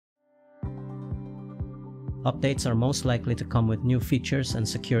Updates are most likely to come with new features and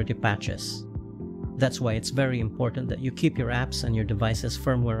security patches. That's why it's very important that you keep your apps and your device's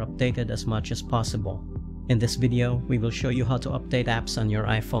firmware updated as much as possible. In this video, we will show you how to update apps on your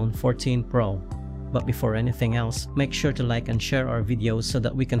iPhone 14 Pro. But before anything else, make sure to like and share our videos so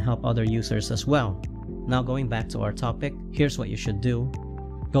that we can help other users as well. Now going back to our topic, here's what you should do.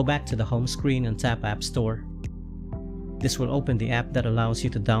 Go back to the home screen and tap App Store. This will open the app that allows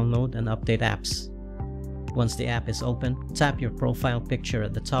you to download and update apps. Once the app is open, tap your profile picture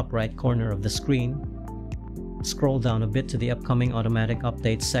at the top right corner of the screen. Scroll down a bit to the upcoming automatic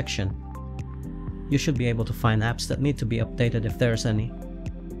updates section. You should be able to find apps that need to be updated if there's any.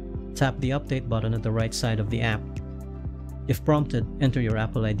 Tap the update button at the right side of the app. If prompted, enter your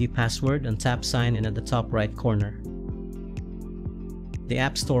Apple ID password and tap sign in at the top right corner. The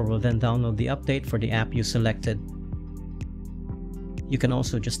App Store will then download the update for the app you selected. You can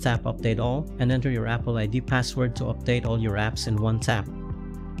also just tap Update All and enter your Apple ID password to update all your apps in one tap.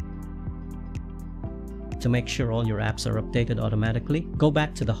 To make sure all your apps are updated automatically, go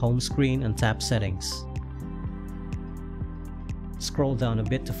back to the home screen and tap Settings. Scroll down a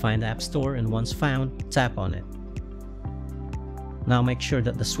bit to find App Store and once found, tap on it. Now make sure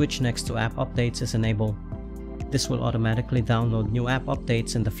that the switch next to App Updates is enabled. This will automatically download new app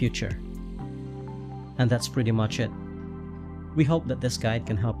updates in the future. And that's pretty much it. We hope that this guide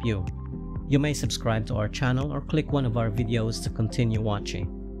can help you. You may subscribe to our channel or click one of our videos to continue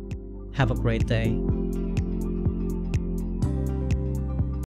watching. Have a great day.